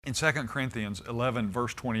In 2 Corinthians 11,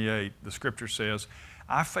 verse 28, the scripture says,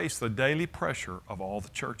 I face the daily pressure of all the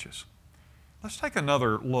churches. Let's take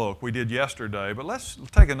another look. We did yesterday, but let's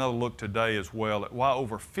take another look today as well at why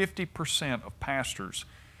over 50% of pastors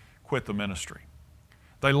quit the ministry.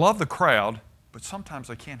 They love the crowd, but sometimes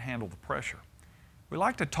they can't handle the pressure. We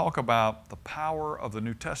like to talk about the power of the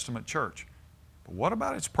New Testament church, but what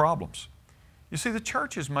about its problems? You see, the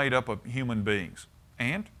church is made up of human beings,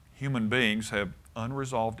 and human beings have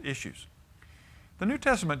unresolved issues. The New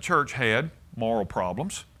Testament church had moral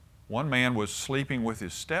problems. One man was sleeping with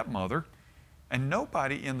his stepmother, and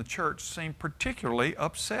nobody in the church seemed particularly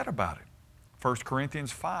upset about it. 1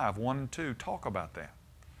 Corinthians 5, 1 and 2 talk about that.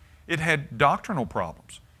 It had doctrinal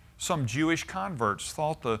problems. Some Jewish converts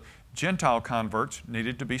thought the Gentile converts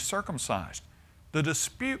needed to be circumcised. The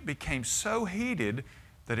dispute became so heated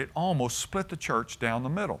that it almost split the church down the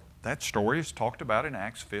middle. That story is talked about in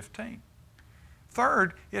Acts 15.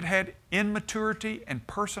 Third, it had immaturity and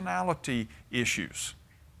personality issues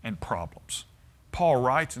and problems. Paul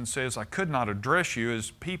writes and says, I could not address you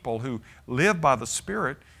as people who live by the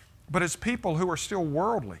Spirit, but as people who are still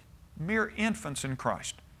worldly, mere infants in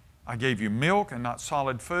Christ. I gave you milk and not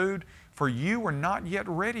solid food, for you were not yet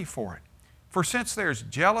ready for it. For since there's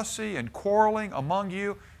jealousy and quarreling among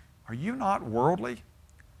you, are you not worldly?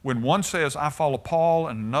 When one says, I follow Paul,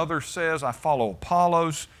 and another says, I follow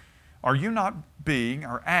Apollos, are you not being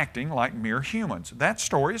or acting like mere humans? That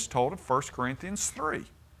story is told in 1 Corinthians 3.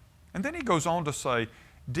 And then he goes on to say,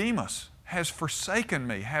 Demas has forsaken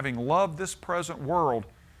me, having loved this present world.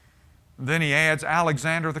 Then he adds,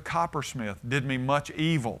 Alexander the coppersmith did me much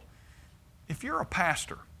evil. If you're a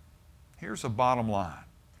pastor, here's the bottom line.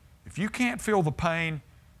 If you can't feel the pain,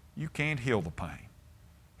 you can't heal the pain.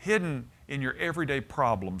 Hidden in your everyday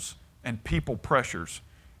problems and people pressures,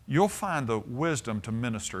 you'll find the wisdom to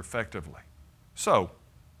minister effectively. So,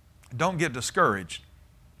 don't get discouraged.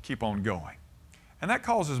 Keep on going. And that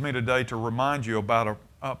causes me today to remind you about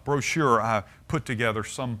a brochure I put together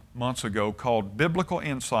some months ago called Biblical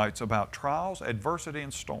Insights About Trials, Adversity,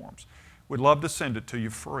 and Storms. We'd love to send it to you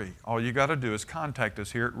free. All you got to do is contact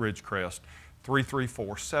us here at Ridgecrest,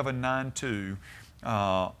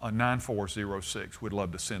 334-792-9406. We'd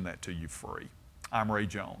love to send that to you free. I'm Ray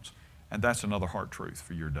Jones, and that's another Heart Truth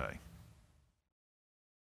for your day.